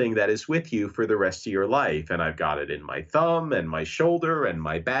something that is with you for the rest of your life. And I've got it in my thumb and my shoulder and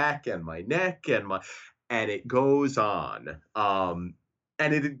my back and my neck and it goes on.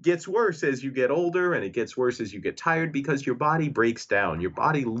 And it gets worse as you get older, and it gets worse as you get tired, because your body breaks down. Your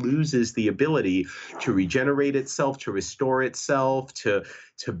body loses the ability to regenerate itself, to restore itself, to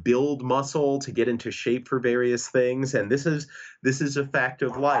build muscle, to get into shape for various things. And this is a fact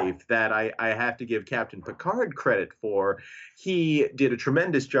of life that I have to give Captain Picard credit for. He did a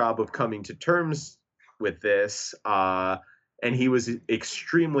tremendous job of coming to terms with this. And he was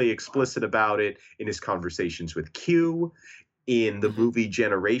extremely explicit about it in his conversations with Q, in the movie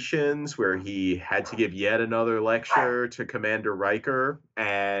Generations, where he had to give yet another lecture to Commander Riker.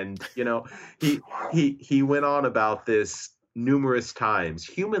 And, he went on about this numerous times.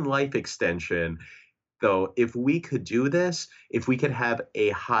 Human life extension, though, if we could do this, if we could have a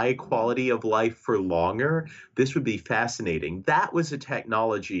high quality of life for longer, this would be fascinating. That was a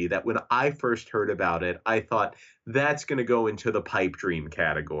technology that when I first heard about it, I thought, that's going to go into the pipe dream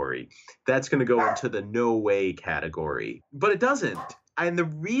category. That's going to go into the no way category. But it doesn't. And the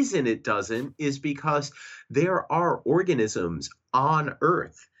reason it doesn't is because there are organisms on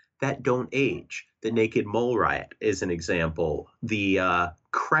Earth that don't age. The naked mole rat is an example. The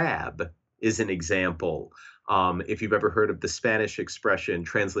crab is an example. If you've ever heard of the Spanish expression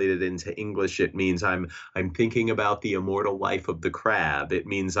translated into English, it means I'm thinking about the immortal life of the crab. It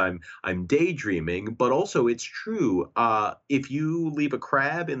means I'm daydreaming, but also it's true. If you leave a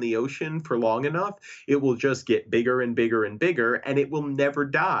crab in the ocean for long enough, it will just get bigger and bigger and bigger, and it will never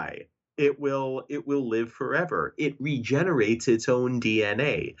die. It will live forever. It regenerates its own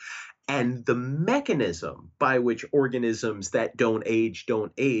DNA. And the mechanism by which organisms that don't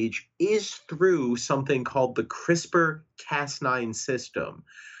age is through something called the CRISPR-Cas9 system.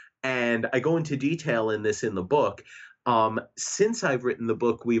 And I go into detail in this in the book. Since I've written the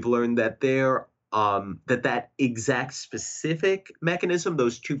book, we've learned that there that exact specific mechanism,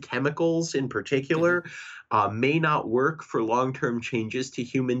 those two chemicals in particular, may not work for long-term changes to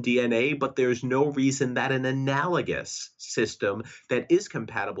human DNA, but there's no reason that an analogous system that is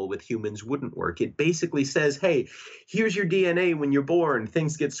compatible with humans wouldn't work. It basically says, hey, here's your DNA when you're born.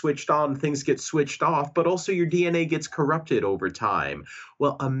 Things get switched on, things get switched off, but also your DNA gets corrupted over time.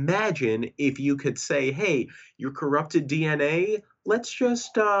 Well, imagine if you could say, hey, your corrupted DNA, let's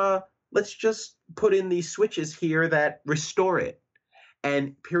just put in these switches here that restore it.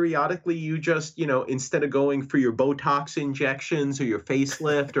 And periodically you just, instead of going for your Botox injections or your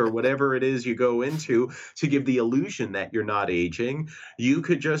facelift or whatever it is you go into to give the illusion that you're not aging, you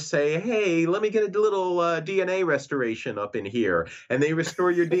could just say, hey, let me get a little DNA restoration up in here. And they restore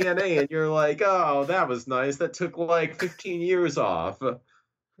your DNA and you're like, oh, that was nice. That took like 15 years off.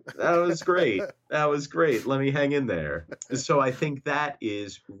 That was great. That was great. Let me hang in there. So I think that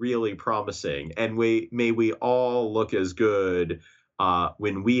is really promising. And may we all look as good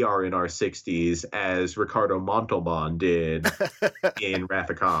when we are in our 60s as Ricardo Montalban did in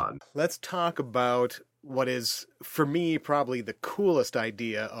Wrath of Khan. Let's talk about what is, for me, probably the coolest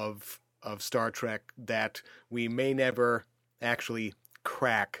idea of Star Trek that we may never actually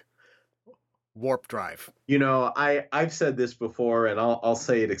crack: warp drive. I've said this before, and I'll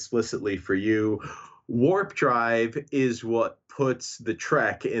say it explicitly for you. Warp drive is what puts the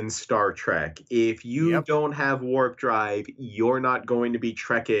Trek in Star Trek. If you don't have warp drive, you're not going to be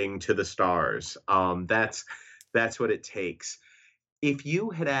trekking to the stars. That's what it takes. If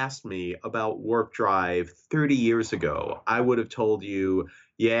you had asked me about warp drive 30 years ago, I would have told you,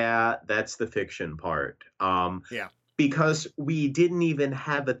 yeah, that's the fiction part. Because we didn't even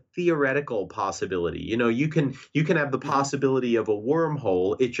have a theoretical possibility. You can have the possibility of a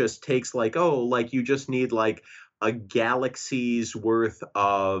wormhole. It just takes you just need like a galaxy's worth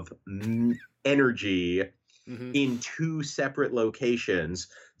of energy in two separate locations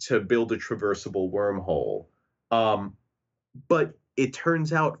to build a traversable wormhole. But it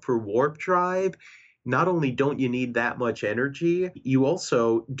turns out for warp drive, not only don't you need that much energy, you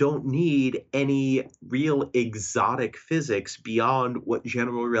also don't need any real exotic physics beyond what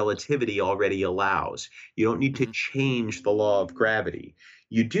general relativity already allows. You don't need to change the law of gravity.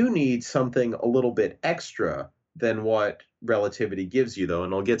 You do need something a little bit extra than what relativity gives you, though,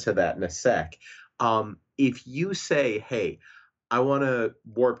 and I'll get to that in a sec. If you say, hey, I want to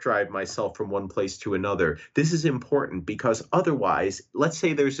warp drive myself from one place to another. This is important because otherwise, let's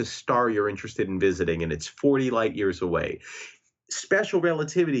say there's a star you're interested in visiting and it's 40 light years away. Special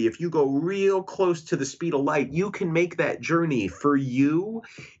relativity, if you go real close to the speed of light, you can make that journey for you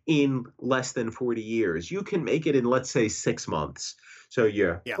in less than 40 years. You can make it in, let's say, 6 months. So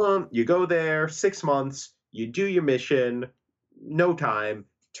you go there, 6 months, you do your mission, no time,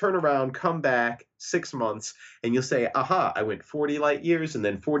 turn around, come back, 6 months, and you'll say, aha, I went 40 light years and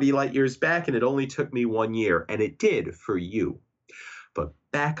then 40 light years back, and it only took me 1 year. And it did for you. But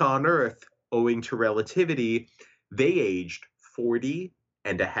back on Earth, owing to relativity, they aged 40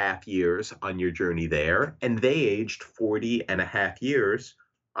 and a half years on your journey there, and they aged 40 and a half years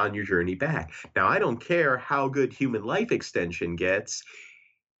on your journey back. Now, I don't care how good human life extension gets.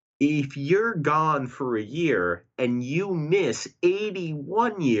 If you're gone for a year and you miss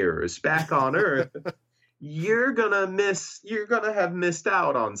 81 years back on Earth, you're gonna have missed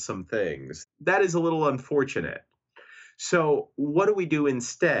out on some things. That is a little unfortunate. So what do we do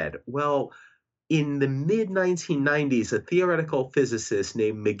instead? Well, in the mid-1990s, a theoretical physicist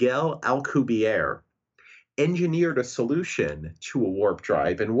named Miguel Alcubierre engineered a solution to a warp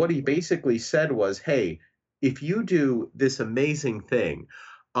drive. And what he basically said was, hey, if you do this amazing thing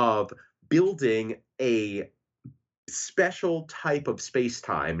of building a special type of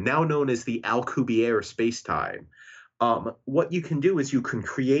space-time, now known as the Alcubierre space-time, what you can do is you can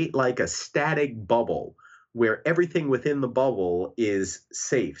create like a static bubble where everything within the bubble is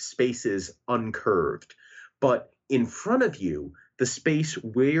safe, space is uncurved. But in front of you, the space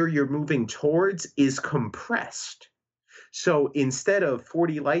where you're moving towards is compressed. So instead of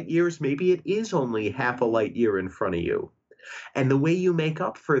 40 light years, maybe it is only half a light year in front of you. And the way you make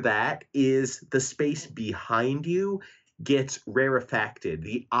up for that is the space behind you gets rarefacted,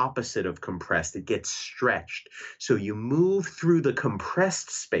 the opposite of compressed. It gets stretched. So you move through the compressed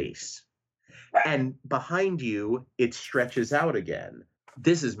space, and behind you, it stretches out again.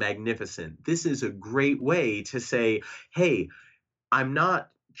 This is magnificent. This is a great way to say, hey, I'm not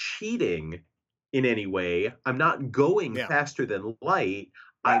cheating in any way. I'm not going faster than light.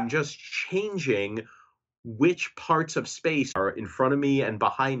 I'm just changing which parts of space are in front of me and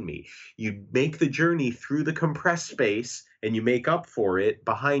behind me. You make the journey through the compressed space and you make up for it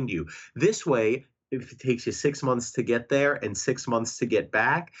behind you. This way, if it takes you 6 months to get there and 6 months to get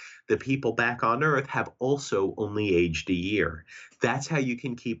back, the people back on Earth have also only aged a year. That's how you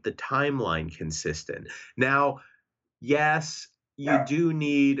can keep the timeline consistent. Now, yes, you do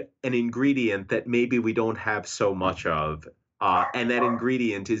need an ingredient that maybe we don't have so much of. And that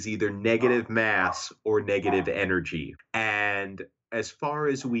ingredient is either negative mass or negative energy. And as far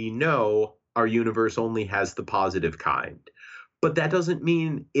as we know, our universe only has the positive kind. But that doesn't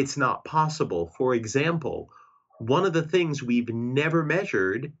mean it's not possible. For example, one of the things we've never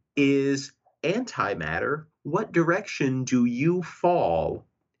measured is antimatter. What direction do you fall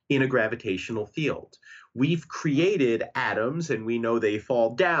in a gravitational field? We've created atoms and we know they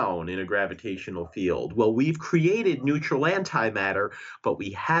fall down in a gravitational field. Well, we've created neutral antimatter, but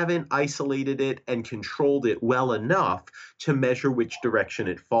we haven't isolated it and controlled it well enough to measure which direction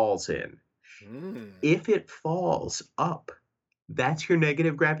it falls in. If it falls up, that's your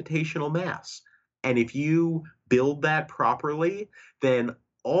negative gravitational mass. And if you build that properly, then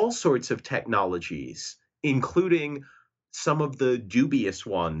all sorts of technologies, including some of the dubious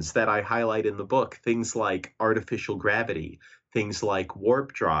ones that I highlight in the book, things like artificial gravity, things like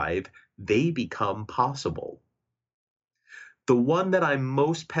warp drive, they become possible. The one that I'm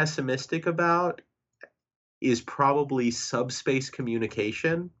most pessimistic about is probably subspace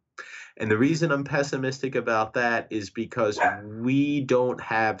communication. And the reason I'm pessimistic about that is because we don't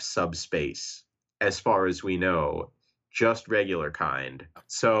have subspace, as far as we know, just regular kind.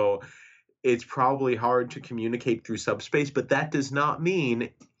 So it's probably hard to communicate through subspace, but that does not mean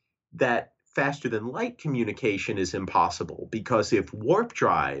that faster than light communication is impossible, because if warp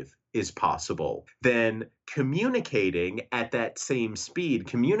drive is possible, then communicating at that same speed,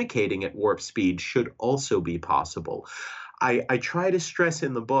 communicating at warp speed should also be possible. I try to stress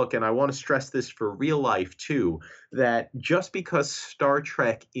in the book, and I want to stress this for real life too, that just because Star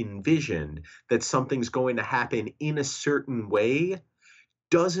Trek envisioned that something's going to happen in a certain way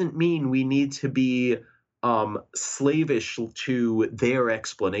doesn't mean we need to be slavish to their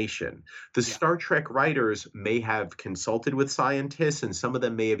explanation. The Star Trek writers may have consulted with scientists, and some of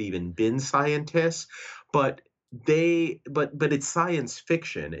them may have even been scientists, but it's science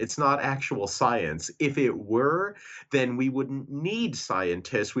fiction. It's not actual science. If it were, then we wouldn't need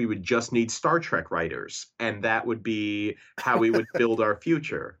scientists. We would just need Star Trek writers, and that would be how we would build our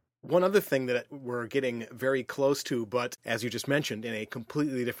future. One other thing that we're getting very close to, but as you just mentioned, in a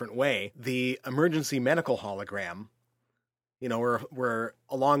completely different way, the emergency medical hologram. You know, we're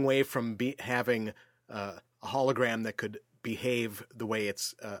a long way from having a hologram that could behave the way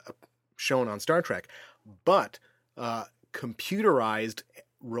it's shown on Star Trek, but computerized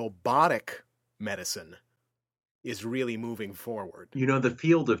robotic medicine is really moving forward. You know, the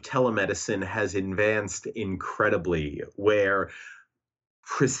field of telemedicine has advanced incredibly, where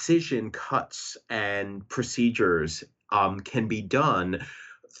precision cuts and procedures can be done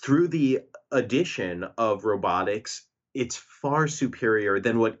through the addition of robotics. It's far superior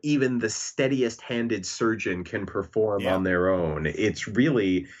than what even the steadiest-handed surgeon can perform on their own. It's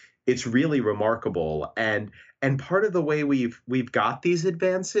really remarkable. And part of the way we've got these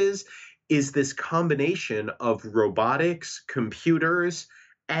advances is this combination of robotics, computers,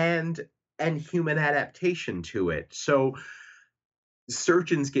 and human adaptation to it. So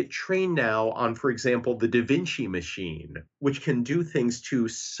surgeons get trained now on, for example, the Da Vinci machine, which can do things to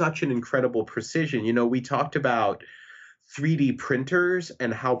such an incredible precision. You know, we talked about 3D printers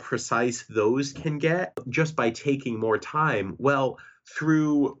and how precise those can get just by taking more time. Well,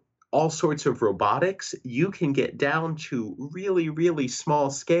 through all sorts of robotics, you can get down to really, really small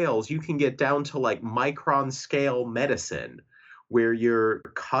scales. You can get down to like micron scale medicine, where your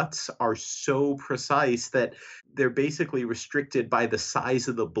cuts are so precise that they're basically restricted by the size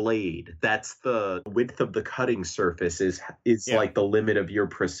of the blade. That's the width of the cutting surface is like the limit of your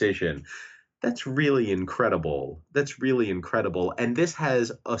precision. That's really incredible. And this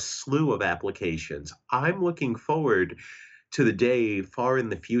has a slew of applications. I'm looking forward to the day far in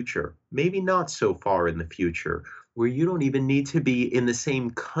the future, maybe not so far in the future, where you don't even need to be in the same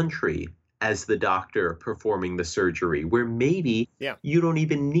country as the doctor performing the surgery, where maybe you don't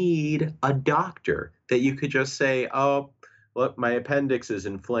even need a doctor, that you could just say, oh, look, my appendix is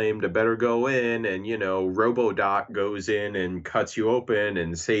inflamed, I better go in, and, you know, RoboDoc goes in and cuts you open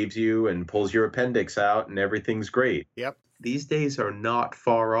and saves you and pulls your appendix out and everything's great. Yep. These days are not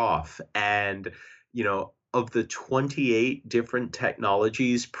far off. And, you know, of the 28 different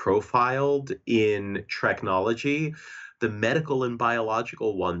technologies profiled in Treknology, the medical and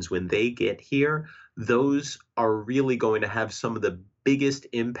biological ones, when they get here, those are really going to have some of the biggest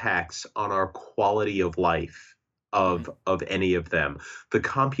impacts on our quality of life of any of them. The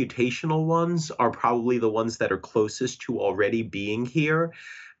computational ones are probably the ones that are closest to already being here,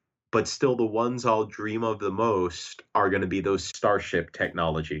 but still the ones I'll dream of the most are going to be those Starship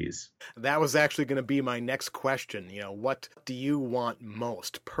technologies. That was actually going to be my next question. What do you want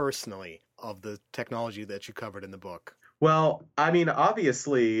most personally of the technology that you covered in the book? Well, I mean,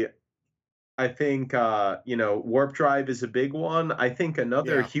 obviously, I think, warp drive is a big one. I think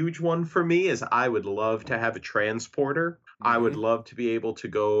another Yeah. huge one for me is I would love to have a transporter. I would love to be able to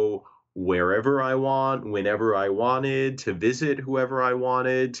go wherever I want, whenever I wanted, to visit whoever I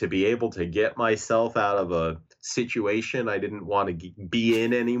wanted, to be able to get myself out of a situation I didn't want to be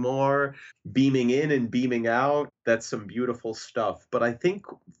in anymore. Beaming in and beaming out, that's some beautiful stuff. But I think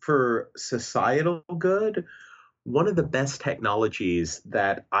for societal good, one of the best technologies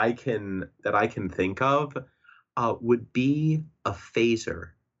that I can think of would be a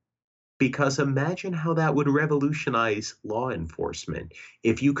phaser. Because imagine how that would revolutionize law enforcement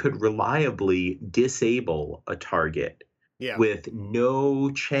if you could reliably disable a target Yeah. with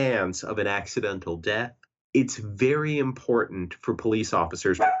no chance of an accidental death. It's very important for police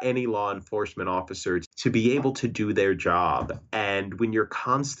officers, for any law enforcement officers, to be able to do their job. And when you're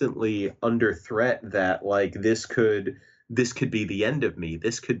constantly under threat that, like, this could be the end of me,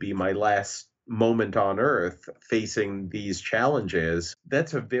 this could be my last moment on earth facing these challenges,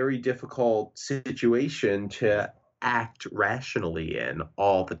 that's a very difficult situation to act rationally in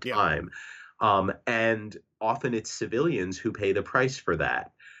all the Yeah. time. And often it's civilians who pay the price for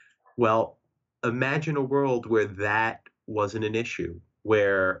that. Well, imagine a world where that wasn't an issue,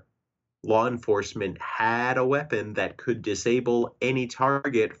 where law enforcement had a weapon that could disable any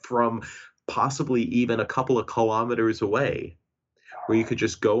target from possibly even a couple of kilometers away, where you could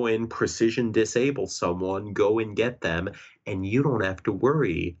just go in, precision disable someone, go and get them, and you don't have to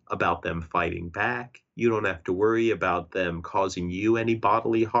worry about them fighting back. You don't have to worry about them causing you any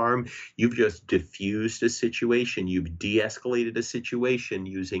bodily harm. You've just diffused a situation. You've de-escalated a situation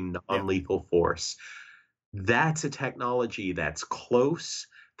using non-lethal force. That's a technology that's close,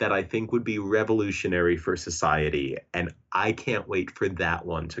 that I think would be revolutionary for society, and I can't wait for that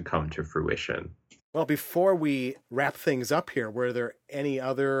one to come to fruition. Well, before we wrap things up here, were there any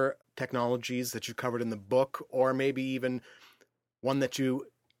other technologies that you covered in the book, or maybe even one that you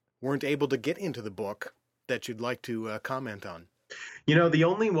weren't able to get into the book that you'd like to comment on? The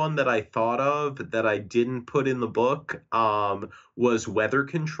only one that I thought of that I didn't put in the book was weather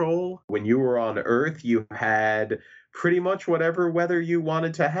control. When you were on Earth, you had pretty much whatever weather you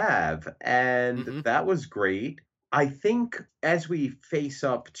wanted to have, and that was great. I think as we face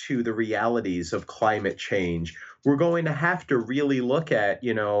up to the realities of climate change, we're going to have to really look at,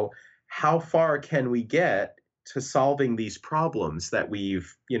 how far can we get to solving these problems that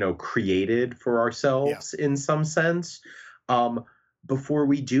we've, created for ourselves in some sense, before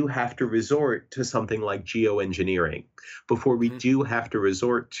we do have to resort to something like geoengineering, before we do have to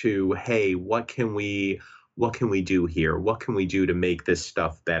resort to, hey, what can we do here? What can we do to make this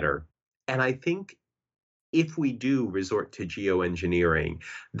stuff better? And I think if we do resort to geoengineering,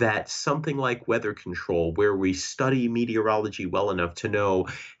 that something like weather control, where we study meteorology well enough to know,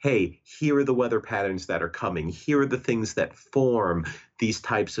 hey, here are the weather patterns that are coming. Here are the things that form these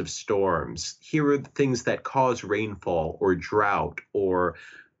types of storms. Here are the things that cause rainfall or drought or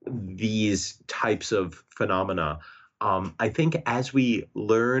these types of phenomena. I think as we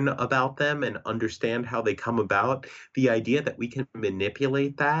learn about them and understand how they come about, the idea that we can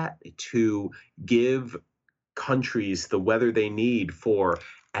manipulate that to give countries the weather they need for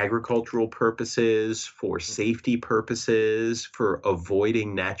agricultural purposes, for safety purposes, for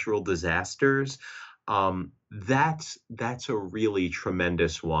avoiding natural disasters, that's a really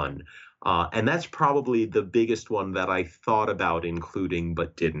tremendous one. And that's probably the biggest one that I thought about including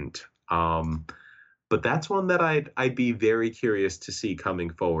but didn't. But that's one that I'd be very curious to see coming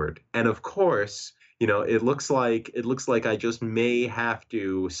forward. And of course, it looks like I just may have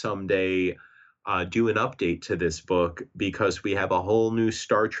to someday do an update to this book, because we have a whole new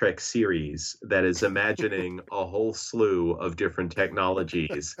Star Trek series that is imagining a whole slew of different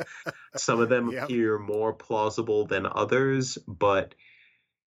technologies. Some of them appear more plausible than others, but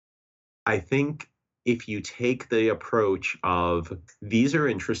I think if you take the approach of, these are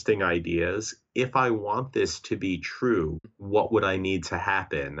interesting ideas, if I want this to be true, what would I need to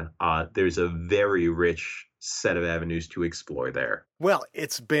happen? There's a very rich set of avenues to explore there. Well,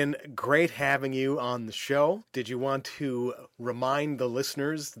 it's been great having you on the show. Did you want to remind the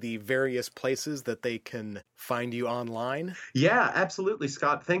listeners the various places that they can find you online? Yeah, absolutely,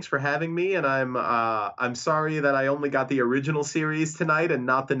 Scott. Thanks for having me. And I'm sorry that I only got the original series tonight and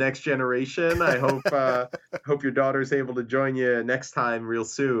not the next generation. I hope your daughter's able to join you next time real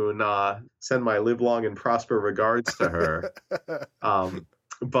soon. Send my live long and prosper regards to her.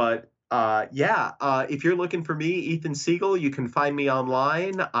 If you're looking for me, Ethan Siegel, you can find me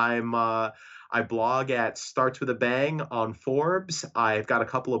online. I blog at Starts With a Bang on Forbes. I've got a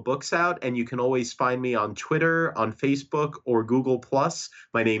couple of books out, and you can always find me on Twitter, on Facebook, or Google+.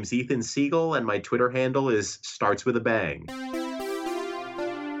 My name's Ethan Siegel, and my Twitter handle is Starts With a Bang.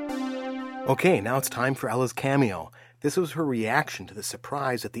 Okay, now it's time for Ella's cameo. This was her reaction to the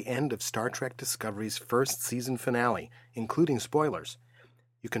surprise at the end of Star Trek Discovery's first season finale, including spoilers.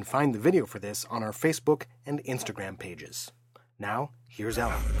 You can find the video for this on our Facebook and Instagram pages. Now, here's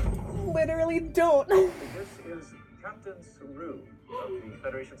Ella. Literally don't. This is Captain Saru of the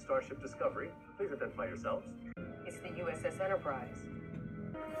Federation Starship Discovery. Please identify yourselves. It's the USS Enterprise.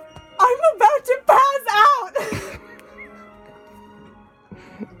 I'm about to pass out!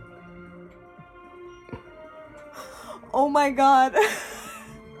 Oh my god.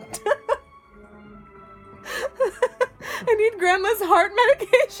 I need Grandma's heart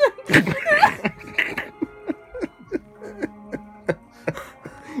medication.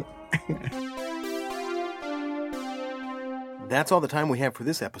 That's all the time we have for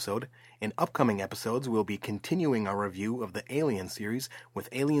this episode. In upcoming episodes, we'll be continuing our review of the Alien series with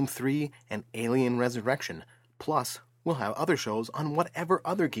Alien 3 and Alien Resurrection. Plus, we'll have other shows on whatever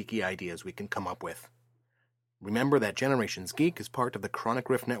other geeky ideas we can come up with. Remember that Generations Geek is part of the Chronic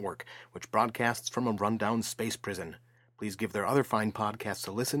Rift Network, which broadcasts from a rundown space prison. Please give their other fine podcasts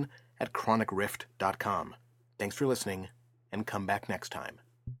a listen at chronicrift.com. Thanks for listening, and come back next time.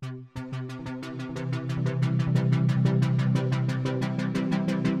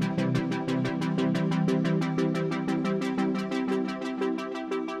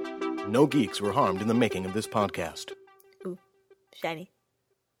 No geeks were harmed in the making of this podcast. Ooh, shiny.